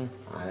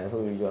ആനയെ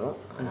സൂക്ഷിച്ചോണം,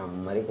 ആന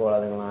അമ്മരി കോളാ,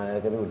 നിങ്ങൾ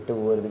ആനയൊക്കെ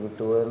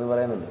വിട്ടുപോകരുതെന്ന്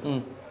പറയുന്നുണ്ട്.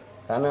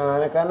 കാരണം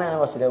ആനക്കാരനെ ആന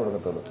ഫസ്റ്റിലേ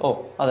കൊടുക്കത്തുള്ളൂ.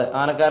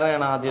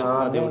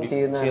 ആദ്യം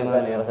ചെയ്യുന്ന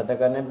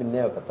ഇടസറ്റക്കാരനെ പിന്നെ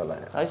വെക്കത്തുള്ളൂ.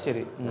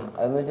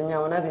 അതെന്ന് വെച്ച് കഴിഞ്ഞാൽ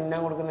അവനെ തിന്നാൻ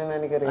കൊടുക്കുന്നതെന്ന്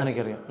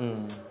എനിക്കറിയാം.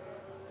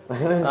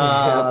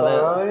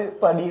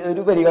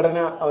 ഒരു പരിഗണന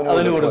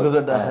അവന്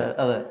കൊടുക്കുന്നുണ്ട്.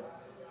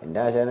 എന്റെ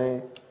ആശാനെ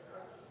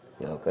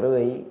ജോക്കർ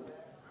പോയി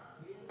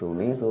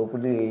തുണി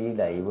സോപ്പിട്ട് കഴുകി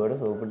ലൈബോടെ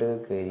സോപ്പിട്ട്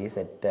കഴുകി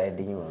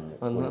സെറ്റായിട്ടേക്ക്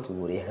വന്നു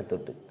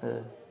ചൂടിയകത്തോട്ട്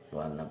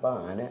വന്നപ്പോ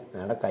ആന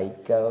ഞങ്ങളുടെ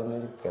കൈക്കാവുന്ന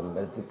ഒരു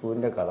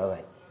ചെമ്പരത്തിപ്പൂവിന്റെ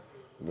കളറായി.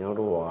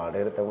 ഇങ്ങോട്ട്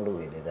വാടയെടുത്ത് അങ്ങോട്ട്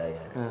വലുതായി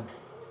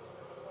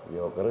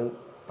ജോക്കർ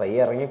പയ്യെ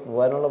ഇറങ്ങി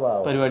പോവാനുള്ള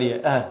ഭാവം.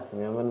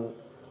 ഞാൻ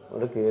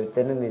അവിടെ കയറി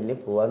തന്നെ നില്ല്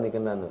പോവാൻ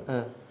നിൽക്കണ്ടെന്ന്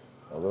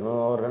അതൊന്നും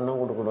ഒരെണ്ണം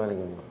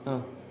കൊടുക്കണമെനിക്കുന്നു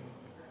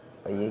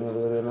പയ്യെ ഇങ്ങോട്ട്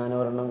കയറി ഞാൻ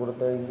ഒരെണ്ണം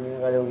കൊടുത്ത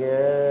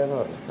കഴിയുകയെന്ന്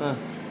പറഞ്ഞു.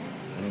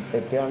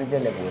 തെറ്റ്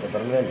കാണിച്ചല്ലേ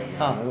പൂരപ്പറമ്പല്ലേ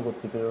ഞങ്ങൾ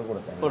കൊത്തിക്കലുകൾ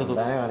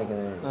കൊടുത്താൽ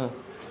കാണിക്കുന്നത്.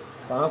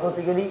 അപ്പൊ ആ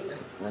കൊത്തിക്കലി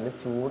നല്ല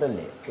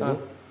ചൂടല്ലേ,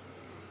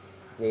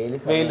 വെയിൽ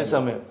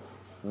സമയം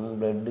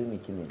ബ്ലഡ്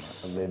നിൽക്കുന്നില്ല.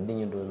 അപ്പൊ ബ്ലഡ്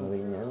ഇങ്ങോട്ട് വന്നു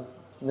കഴിഞ്ഞാൽ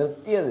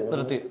നിർത്തിയത്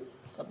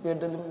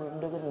തപ്പിയിട്ടെല്ലാം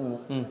ബ്ലഡൊക്കെ നിന്ന്.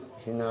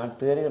 പക്ഷെ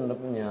നാട്ടുകാർ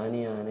കണ്ടപ്പോൾ ഞാൻ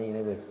ഈ ആന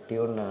ഇങ്ങനെ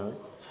വെട്ടിയോണ്ടാണ്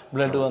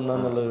ബ്ലഡ്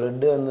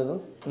വന്നതും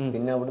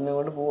പിന്നെ അവിടുന്ന്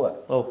അങ്ങോട്ട് പോവാ.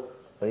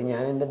 അപ്പോൾ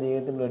ഞാൻ എൻ്റെ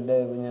ദേഹത്ത് ബ്ലഡ്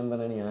ആയപ്പോൾ ഞാൻ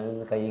പറഞ്ഞു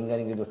ഞാനൊന്ന് കയ്യും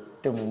കാര്യം കിട്ടി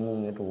ഒറ്റ മുങ്ങും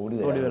ഇങ്ങോട്ട് ഓടി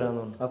വരാം.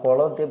 ആ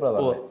കുളം എത്തിയപ്പോഴാണ്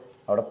പറഞ്ഞത്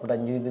അവിടെ പോയിട്ട്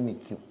 5 മിനിറ്റ്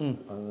നിൽക്കും,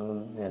 അങ്ങനെ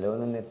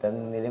നിലവൊന്നും എത്താൻ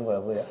നിന്നേലും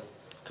കുഴപ്പമില്ല,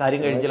 കാര്യം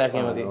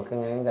കഴിച്ചിലാക്കിയാൽ മതി, നമുക്ക്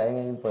എങ്ങനെയും കാര്യം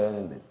കഴിഞ്ഞ് പോയാൽ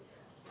മതി.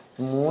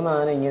 3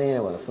 ആന ഇങ്ങനെ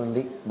പോകുന്നത്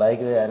ഫ്രണ്ടിൽ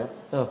ബൈക്കിൽ ആന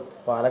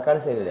പാലക്കാട്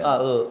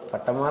സൈഡിലാണ്,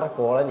 പട്ടമാറ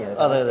കോളനി.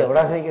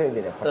 എവിടെ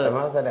എനിക്കറിയില്ല,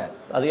 പട്ടമാറ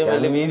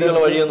സ്ഥലമാണ്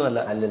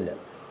അല്ലല്ല,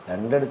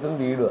 രണ്ടിടത്തും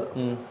വീടുവാ.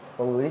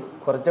 അപ്പൊ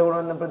കുറച്ചുകൂടെ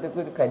വന്നപ്പോഴത്തേക്ക്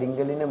ഒരു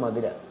കരിങ്കല്ലിന്റെ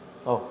മതിലാ.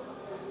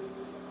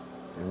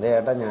 എൻ്റെ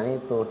ചേട്ടാ ഞാൻ ഈ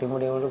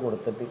തോട്ടിമുടി അങ്ങോട്ട്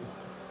കൊടുത്തിട്ട്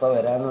ഇപ്പൊ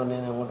വരാന്ന്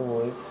പറഞ്ഞാൽ അങ്ങോട്ട്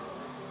പോയി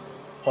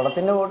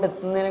കുളത്തിന്റെ പോട്ട്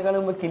എത്തുന്നതിനേക്കാളും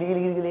മുമ്പ് കിലി കിലി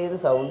കിലി ചെയ്ത്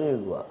സൗണ്ട്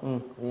കേൾക്കുക.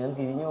 ഞാൻ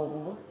തിരിഞ്ഞു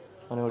നോക്കുമ്പോ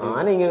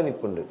ആന ഇങ്ങനെ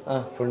നിൽപ്പുണ്ട്,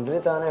 ഫ്രണ്ടിൽ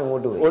താനെ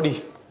അങ്ങോട്ട് പോയി,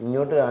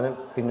 ഇങ്ങോട്ട് ആന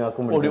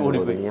പിന്നാക്കും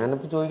പിടിച്ചു.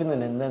 ഞാനിപ്പോ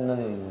ചോദിക്കുന്നുണ്ട് എന്താ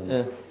ചോദിക്കുന്നത്,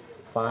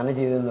 ആന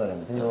ചെയ്തെന്ന്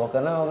പറയുന്നത്.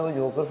 ജോക്കറിനെ നോക്കുമ്പോ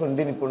ജോക്കർ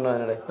ഫ്രണ്ടിൽ നിൽപ്പുണ്ട്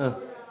ആനയുടെ.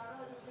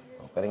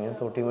 ജോക്കർ ഇങ്ങനെ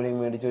തൊട്ടിമുടിയും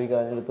മേടിച്ചു പോയി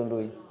ആന എടുത്തോണ്ട്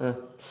പോയി.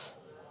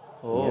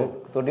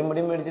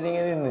 തൊട്ടിമുടിയും മേടിച്ചിട്ട്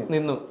ഇങ്ങനെ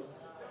നിന്നു.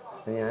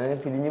 ഞാനങ്ങനെ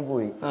തിരിഞ്ഞു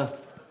പോയി,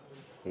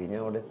 തിരിഞ്ഞ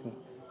അവിടെ എത്തി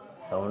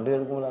സൗണ്ട്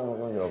കേൾക്കുമ്പോഴാണ്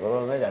നോക്കുന്നത് ജോക്കർ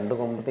പറഞ്ഞാൽ 2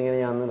 കൊമ്പത്തിങ്ങനെ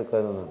ഞാൻ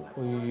നിൽക്കുന്നുണ്ട്.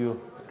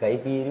 കൈ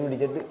പീരി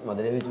പിടിച്ചിട്ട്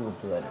മതിലെ വെച്ച്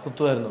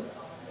കുത്തുവായിരുന്നു.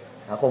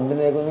 ആ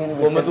കൊമ്പിനേക്കൊന്ന്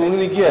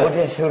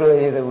രക്ഷപ്പെടുക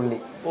ചെയ്ത പുള്ളി.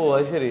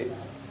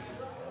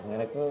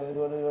 അങ്ങനെയൊക്കെ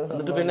ഒരുപാട്.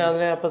 പിന്നെ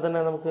അതിനെ അപ്പൊ തന്നെ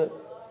നമുക്ക്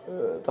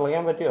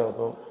തിളങ്ങാൻ പറ്റിയോ?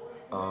 അപ്പൊ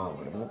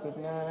അവിടുന്ന്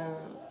പിന്നെ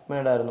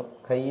മേടായിരുന്നു,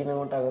 കയ്യിൽ നിന്ന്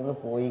അങ്ങോട്ട് അകന്ന്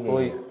പോയി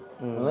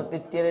നമ്മൾ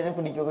തെറ്റിയാലെ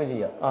പിടിക്കുകയൊക്കെ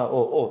ചെയ്യാം.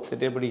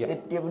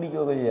 തെറ്റിയെ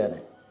പിടിക്കുകയൊക്കെ ചെയ്യാനെ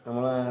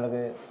നമ്മൾ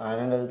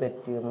ആനയുടെ അത്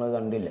തെറ്റ് നമ്മൾ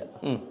കണ്ടില്ല,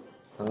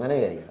 അങ്ങനെ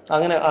വിചാരിക്കണം.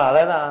 അങ്ങനെ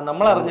അതായത്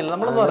നമ്മളറിഞ്ഞില്ല,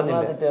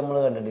 തെറ്റ് നമ്മൾ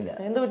കണ്ടിട്ടില്ല,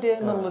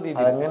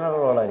 അങ്ങനെയുള്ള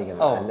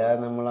റോളായിരിക്കണം. അല്ലാതെ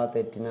നമ്മൾ ആ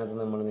തെറ്റിനകത്ത്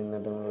നമ്മൾ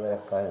നിന്നിട്ട് നമ്മൾ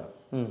വിലക്കാനോ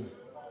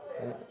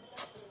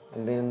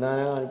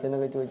എന്താണ്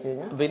കാണിച്ചെന്നൊക്കെ ചോദിച്ചു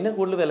കഴിഞ്ഞാൽ പിന്നെ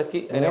കൂടുതൽ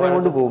വിലക്കി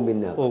കൊണ്ട് പോകും.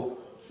 പിന്നെ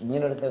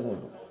ഇങ്ങനെ അടുത്തേക്ക്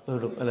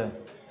കൊണ്ടും അല്ലേ,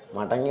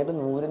 മടങ്ങിയിട്ട്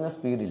നൂരുന്ന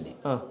സ്പീഡില്ലേ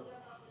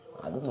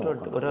അത്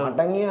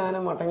മടങ്ങി ആന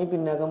മടങ്ങി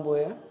പിന്നാക്കാൻ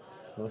പോയാൽ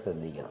നമ്മൾ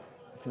ശ്രദ്ധിക്കണം.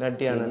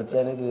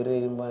 ഇടിച്ചാനെ കയറി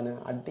വരുമ്പോ ആന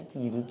അടിച്ച്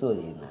ഇരുത്തുക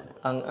ചെയ്യുന്ന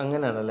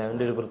അങ്ങനെയാണല്ലേ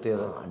അതിന്റെ ഒരു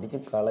പ്രത്യേകത. അടിച്ച്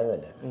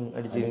കളയല്ല,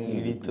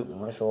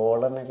 നമ്മുടെ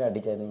ഷോൾഡറിനൊക്കെ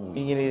അടിച്ചാൽ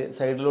ഇങ്ങനെ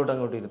സൈഡിലോട്ട്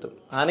അങ്ങോട്ട് ഇരുത്തും.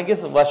 ആനയ്ക്ക്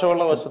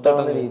വശമുള്ള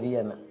വശത്തോടുള്ള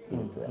രീതിയാണ്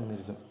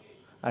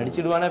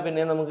അടിച്ചിടുവാണെ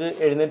പിന്നെ നമുക്ക്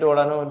എഴുന്നേറ്റ്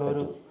ഓടാനോ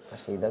വല്ലൊരു.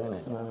 പക്ഷെ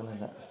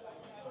ഇതങ്ങനെയല്ല,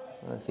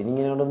 പിന്നെ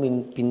ഇങ്ങനെ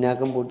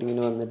പിന്നാക്കം പോയിട്ട്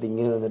ഇങ്ങനെ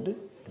വന്നിട്ട്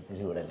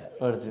വിടല്ല.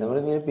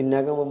 നമ്മളിങ്ങനെ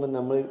പിന്നാക്കം പോകുമ്പോ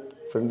നമ്മള്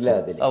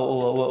ഫ്രണ്ടിലാകത്തില്ല,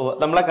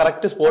 നമ്മളെ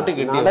കറക്റ്റ് സ്പോട്ടിൽ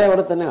കിട്ടി നട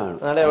അവിടെ തന്നെ കാണും.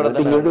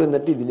 ഇങ്ങോട്ട്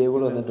വന്നിട്ട്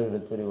ഇതിലേക്കൂടെ വന്നിട്ട്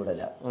എടുത്തൊരു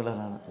വിടല.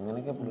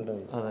 അങ്ങനെയൊക്കെ പുള്ളിയുടെ.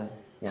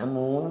 ഞാൻ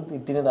 3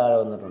 തെറ്റിന് താഴെ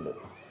വന്നിട്ടുണ്ട്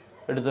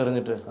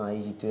എടുത്തെറിഞ്ഞിട്ട്. ഈ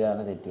ചുറ്റുകാന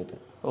തെറ്റിയിട്ട്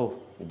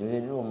ചുറ്റൂര്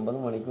 9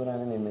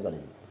 മണിക്കൂറാണ് നിന്ന്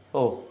കളിച്ചു.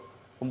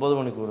 9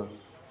 മണിക്കൂർ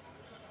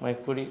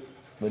മയക്കുടി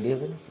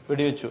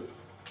വെടിവെച്ചു.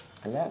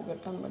 അല്ല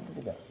കെട്ടാൻ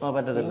പറ്റത്തില്ല,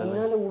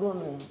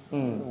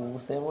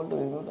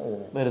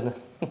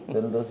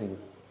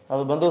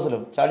 അത്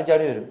ബന്ധോസിലും ചാടി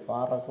ചാടി വരും.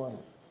 പാറക്കുവാണ്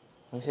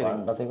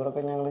പണ്ടത്തെ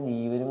കൂടെ ഞങ്ങള്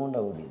ജീവനും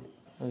കൊണ്ടാണ് ഓടിയത്.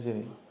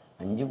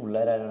 5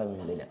 പിള്ളേരാണ്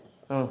മേലില്ല,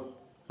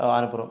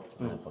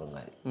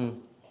 ആനപ്പുറംകാര്.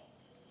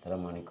 ഇത്ര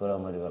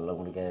മണിക്കൂറാകുമ്പോൾ ഒരു വെള്ളം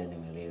കുടിക്കാതെ തന്നെ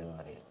മേളിയിരുന്ന്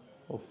അറിയാം.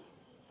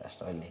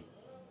 കഷ്ടമല്ലേ?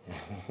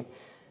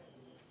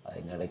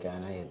 അതിൻ്റെ ഇടയ്ക്ക്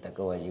ആന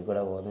എന്തൊക്കെ വഴി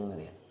കൂടെ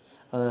പോകുന്നതെന്നറിയാം.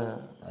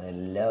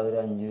 അതെല്ലാവരും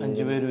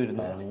 5 പേര്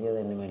കാരണമെങ്കിൽ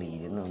തന്നെ മേളിൽ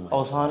ഇരുന്ന്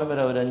അവസാനം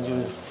വരെ അവർ 5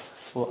 പേര്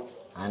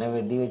ആന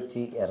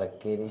വെടിവെച്ച്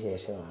ഇറക്കിയതിന്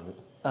ശേഷമാണ്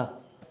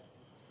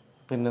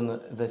പിന്നൊന്ന്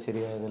ഇത്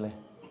ശരിയായതല്ലേ.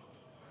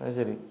 അത്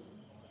ശരി,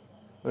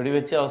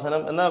 വെടിവെച്ച്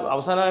അവസാനം എന്നാ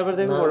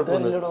അവസാനമായപ്പോഴത്തേക്കും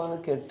കുഴപ്പമില്ല,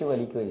 കെട്ടി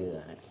വലിക്കുകയോ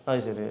ചെയ്താണ്. അത്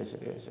ശരി.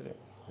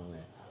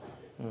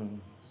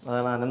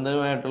 അതാണ്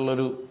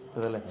അനന്തനുമായിട്ടുള്ളൊരു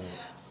ഇതല്ലേ.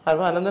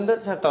 അപ്പൊ അനന്തന്റെ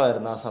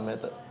ചട്ടമായിരുന്നു ആ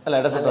സമയത്ത്, അല്ല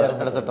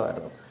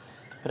ഇടച്ചട്ടമായിരുന്നു.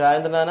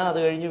 രാജേന്ദ്രനാന അത്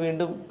കഴിഞ്ഞ്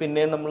വീണ്ടും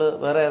പിന്നെയും നമ്മള്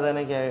വേറെ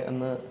ഏതാനൊക്കെ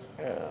അന്ന്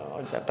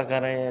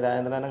ചട്ടക്കാരായ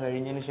രാജേന്ദ്രനാന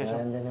കഴിഞ്ഞതിന് ശേഷം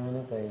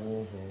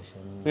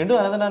വീണ്ടും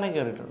അനന്തനാന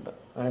കയറിയിട്ടുണ്ട്.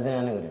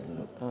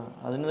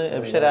 അതിന്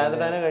പക്ഷെ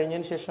രാജേന്ദ്രനാന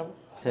കഴിഞ്ഞതിന് ശേഷം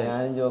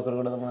ഞാനും ജോക്കർ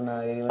കൂടെ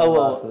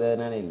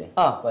വാസുദേവനാണില്ലേ,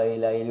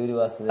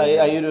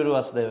 അയ്യൂര്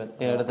വാസുദേവൻ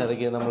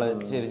അടുത്തിടയ്ക്ക് നമ്മളെ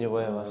ചെരിഞ്ഞു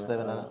പോയ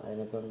വാസുദേവനാണ്,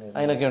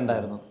 അതിനൊക്കെ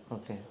ഉണ്ടായിരുന്നു.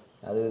 ഓക്കെ,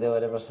 അത്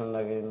ഇതേപോലെ പ്രശ്നം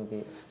ഉണ്ടാക്കി.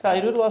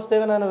 അയ്യൂര്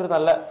വാസുദേവനാണ് ഒരു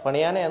നല്ല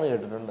പണിയാനയാന്ന്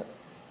കേട്ടിട്ടുണ്ട്.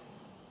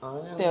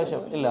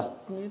 അത്യാവശ്യം ഇല്ല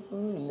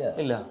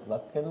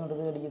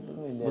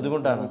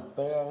ബുദ്ധിമുട്ടാണ്.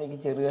 ഇപ്പോഴാണെങ്കിൽ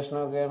ചെറിയ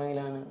കഷ്ണമൊക്കെ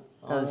ആണെങ്കിലാണ്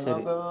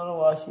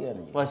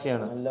വാശിയാണ്,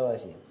 നല്ല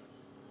വാശിയാണ്.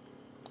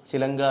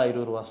 ശിലങ്ക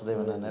അയ്യൂർ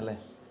വാസുദേവനാണ് അല്ലേ.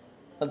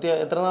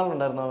 എത്ര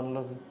നാളുണ്ടായിരുന്നു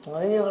അവനിലൊക്കെ?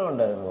 അതിന്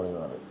ഞങ്ങളുണ്ടായിരുന്നു.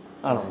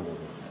 ആണോ?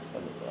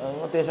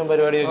 അത്യാവശ്യം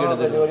പരിപാടിയൊക്കെ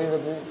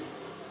എടുത്ത്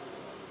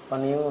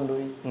പണിയും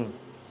കൊണ്ടുപോയി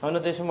അവൻ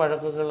അത്യാവശ്യം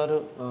വഴക്കൊക്കെ ഉള്ളൊരു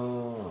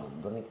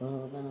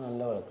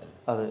നല്ല വഴക്കല്ല.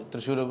 അതെ,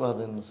 തൃശ്ശൂർ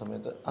ഭാഗത്ത് നിന്ന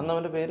സമയത്ത്. അന്ന്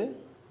അവൻ്റെ പേര്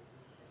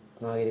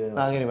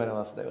നാഗരിമന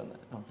വാസുദേവൻ.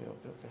 Okay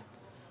okay okay.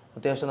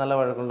 അത്യാവശ്യം നല്ല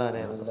വഴക്കുള്ള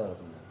ആനയാണ്.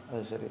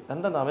 അത് ശരി.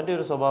 എന്താണ് അവൻ്റെ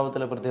ഒരു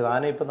സ്വഭാവത്തിലെ പ്രത്യേകത?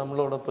 ആന ഇപ്പം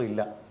നമ്മളോടൊപ്പം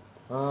ഇല്ല.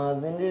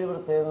 അതിൻ്റെ ഒരു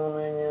പ്രത്യേകത എന്ന്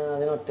പറഞ്ഞു കഴിഞ്ഞാൽ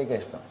അതിന്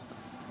ഒറ്റയ്ക്കാണ് ഇഷ്ടം.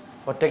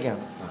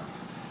 ഒറ്റയ്ക്കാണ്.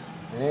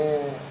 അതിന്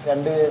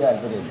രണ്ടുപേര്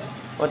താല്പര്യമില്ല.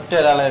 ഒറ്റ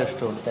ഒരാളെ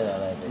ഇഷ്ടമുള്ളൂ.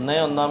 ഒന്നേ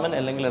ഒന്നാമൻ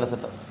അല്ലെങ്കിൽ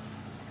ഇടസെട്ടോ.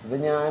 ഇപ്പൊ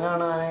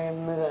ഞാനാണ് ആന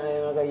ഇന്ന്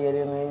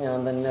കയ്യേറിയെന്ന് ഞാൻ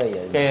തന്നെ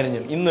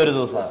കയ്യേറിഞ്ഞു. ഇന്നൊരു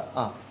ദിവസം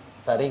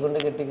തറയിൽ കൊണ്ട്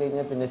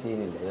കെട്ടിക്കഴിഞ്ഞാൽ പിന്നെ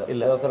സീനില്ല.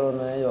 ജോക്കർ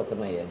വന്നു കഴിഞ്ഞാൽ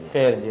ജോക്കറിന്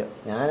കയ്യാറിഞ്ഞു.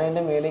 ഞാൻ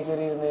അതിന്റെ മേളിൽ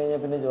കയറി ഇരുന്ന് കഴിഞ്ഞാൽ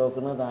പിന്നെ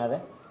ജോക്കറിന് താഴെ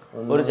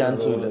ഒരു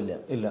ചാൻസും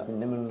ഇല്ല.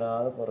 പിന്നെ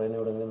മിണ്ടാതെ പുറകിന്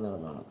എവിടെങ്കിലും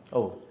നടന്നാണ്.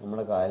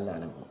 നമ്മുടെ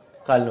കാലിലാണ്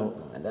കാലിന്.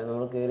 അല്ല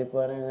നമ്മൾ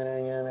കയറിപ്പോവാൻ അങ്ങനെ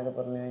ഇങ്ങനെയൊക്കെ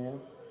പറഞ്ഞു കഴിഞ്ഞാൽ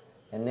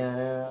എന്നെ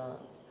ആന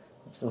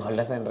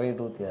നല്ല സെന്ററിൽ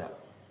ടൂത്തിയതാണ്.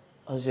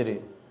 അത് ശരി.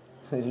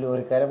 ഒരു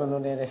ലോറിക്കാരൻ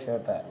വന്നുകൊണ്ട് ഞാൻ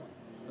രക്ഷപ്പെട്ടാ.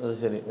 അത്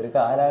ശരി. ഒരു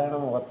കാലാണ്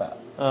മുഖത്താ.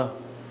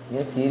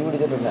 ഞാൻ കീരി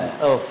പിടിച്ചിട്ടുണ്ടായ.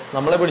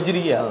 നമ്മളെ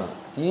പിടിച്ചിരിക്കുക.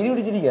 കീരി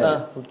പിടിച്ചിരിക്കുക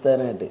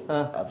കുത്താനായിട്ട്.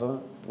 അപ്പം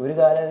ഒരു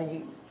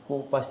കാലാണെങ്കിൽ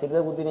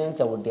ഫസ്റ്റത്തെ കുത്തി ഞാൻ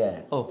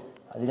ചവിട്ടിയാണ്.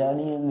 അതിലാണ്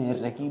ഞാൻ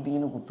നിരക്കിയിട്ട്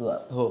ഇങ്ങനെ കുത്തുക.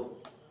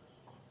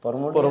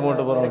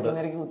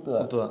 നിരക്കി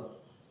കുത്തുക.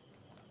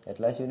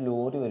 എല്ലാം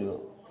ലോറി വരുമോ?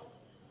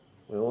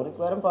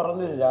 ലോറിക്കാരൻ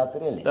പറഞ്ഞു വരും.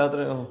 രാത്രിയല്ലേ?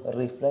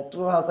 റിഫ്ലക്ടർ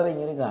മാത്രമേ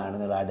ഇങ്ങനെ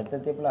കാണുന്നുള്ളൂ.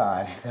 അടുത്തെത്തിയപ്പോൾ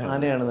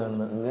ആനയാണ്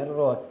കാണുന്നത്. ഇങ്ങനെ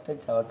ഒരു ഒറ്റ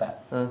ചവിട്ട.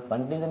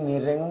 വണ്ടിന്റെ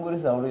നിരങ്ങുമ്പോ ഒരു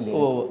സൗണ്ട് ഇല്ലേ?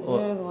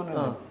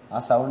 ആ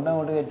സൗണ്ട്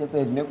അങ്ങോട്ട് കയറ്റിയപ്പോ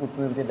എന്നെ കുത്തു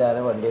നിർത്തിയിട്ട് ആന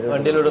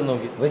വണ്ടിയിലോട്ട്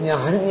നോക്കി. അപ്പൊ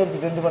ഞാനും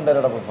വിചാരിച്ചിട്ടുണ്ട്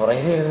പണ്ടോടൊപ്പം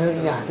പുറകെ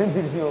ഞാനും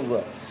തിരിഞ്ഞു നോക്കുക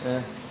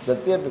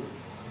സത്യമായിട്ടും.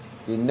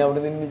 പിന്നെ അവിടെ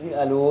നിന്നിച്ച്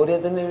ആ ലോറിയെ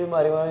തന്നെ ഒരു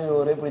മറിമാറി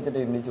ലോറിയെ പിടിച്ചിട്ട്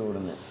എണ്ണിച്ച്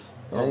ഓടുന്നത്.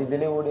 ഞാൻ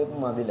ഇതിലെ ഓടിയപ്പോ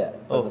മതില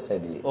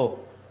സൈഡില്.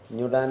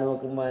 ഇങ്ങോട്ടാൻ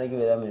നോക്കുമ്പോ എനിക്ക്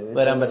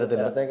വരാൻ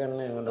പറ്റത്തില്ല. വലത്തെ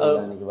കണ്ണ്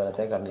എനിക്ക്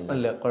വലത്തെ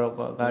കണ്ണില്ല.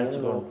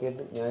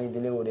 നോക്കിയിട്ട് ഞാൻ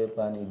ഇതിലെ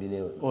ഓടിയപ്പോ ഇതിലെ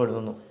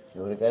ഓടുന്നു.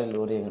 ലോറിക്കാരൻ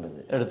ലോറി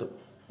അങ്ങോട്ട് എടുത്തു.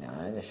 ഞാൻ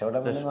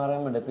രക്ഷപ്പെടാൻ വേണ്ടി മാറാൻ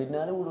വേണ്ടി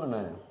പിന്നാലെ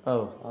കൂടുണ്ടാനോ.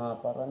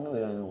 പറന്ന്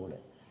വരും അതിന് കൂടെ.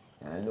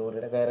 ഞാൻ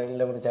ലോറിയുടെ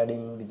കയറെല്ലാം കൂടെ ചാടി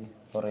പിടിച്ച്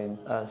പറയുന്നു.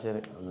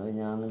 അങ്ങനെ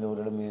ഞാൻ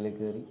ലോറിയുടെ മേളിൽ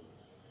കയറി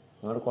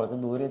അങ്ങോട്ട് കുറച്ച്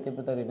ദൂരം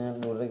എത്തിയപ്പോഴത്തേക്ക് ഞാൻ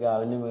ലോറിയുടെ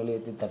കാവിന്റെ മേളിൽ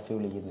എത്തി തട്ടി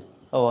വിളിക്കുന്നു.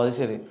 അത്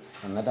ശരി.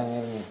 എന്നിട്ട്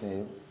അങ്ങനെ നിർത്തി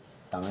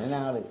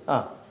തമിഴിനാള്.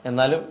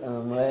 എന്നാലും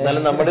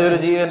നമ്മുടെ ഒരു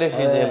ജീവൻ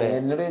രക്ഷിച്ചല്ലേ.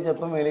 എന്നോട്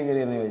ചോദിച്ചപ്പം മേളിൽ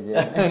കയറിയെന്ന് ചോദിച്ചാൽ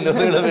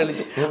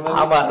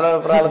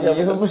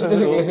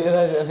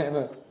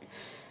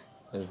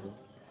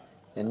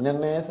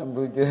എന്നെ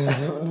സംഭവിച്ചത്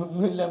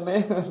ഒന്നുമില്ലണ്ണേ.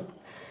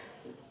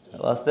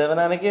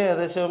 വാസുദേവനാനയ്ക്ക്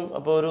ഏകദേശം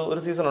അപ്പൊ ഒരു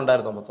സീസൺ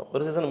ഉണ്ടായിരുന്നു. മൊത്തം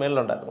ഒരു സീസൺ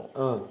മേളിലുണ്ടായിരുന്നു.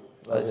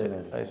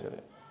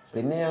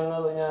 പിന്നെ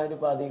ഞാനൊരു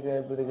പാതി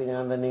കഴിയപ്പോഴത്തേക്ക്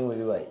ഞാൻ തന്നെ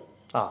ഒഴിവായി.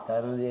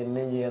 കാരണം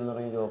എന്നെയും ചെയ്യാൻ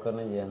തുടങ്ങി,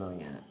 ജോക്കറിനെയും ചെയ്യാൻ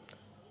തുടങ്ങി ഞാൻ.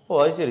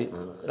 അത് ശരി.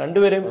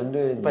 രണ്ടുപേരും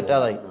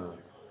പറ്റാതായി.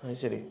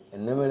 ശരി.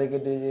 എന്നെ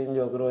മേളിക്കേറ്റ് ചെയ്യും.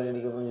 ജോക്കർ വഴി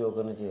അടിക്കുമ്പോൾ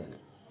ജോക്കറിനെ ചെയ്യാൻ,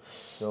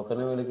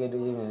 ജോക്കറിനെ മേളിക്കേറ്റ്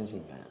ചെയ്യും ഞാൻ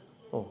ചെയ്യാൻ.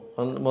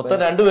 മൊത്തം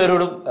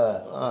രണ്ടുപേരോടും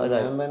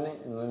ഞാൻ തന്നെ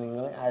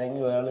നിങ്ങൾ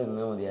ആരെങ്കിലും ഒരാൾ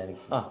നിന്നാൽ മതി.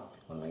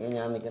 ഒന്നെങ്കിൽ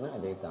ഞാൻ നിൽക്കണം,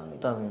 അല്ലെങ്കിൽ താൻ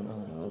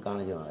നിങ്ങൾ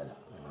കാണിച്ചു മാറില്ല.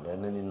 ഞങ്ങൾ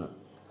തന്നെ നിന്ന്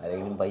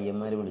ആരെങ്കിലും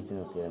പയ്യന്മാര് വിളിച്ച്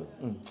നിർത്തിയാണ്.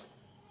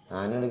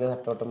 ആനെടുക്കുക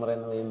തട്ടോട്ടം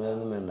പറയുന്ന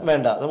പയ്യന്മാരൊന്നും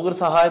വേണ്ട. നമുക്കൊരു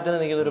സഹായത്തിന്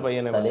നിൽക്കുന്ന ഒരു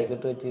പയ്യനെ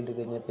തലക്കെട്ട് വെച്ചിട്ട്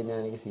കഴിഞ്ഞാൽ പിന്നെ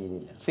എനിക്ക്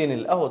സീനില്ല.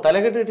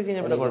 തലക്കെട്ട് കിട്ടി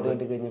കഴിഞ്ഞാൽ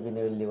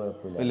പിന്നെ വലിയ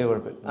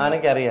കുഴപ്പമില്ല.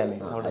 ആനയ്ക്ക് അറിയാല്ലേ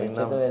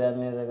വരാൻ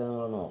നേരത്തൊക്കെ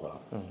നമ്മൾ നോക്കണം.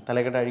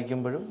 തലക്കെട്ട്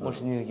അഴിക്കുമ്പോഴും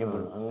മുഷിഞ്ഞ്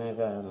നിൽക്കുമ്പോഴും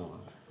അങ്ങനെയൊക്കെ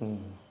നോക്കണം.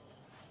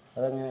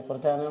 അതങ്ങനെ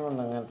കുറച്ച്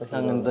ആനകളുണ്ട്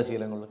അങ്ങനത്തെ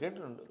ശീലങ്ങൾ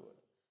കേട്ടിട്ടുണ്ട്.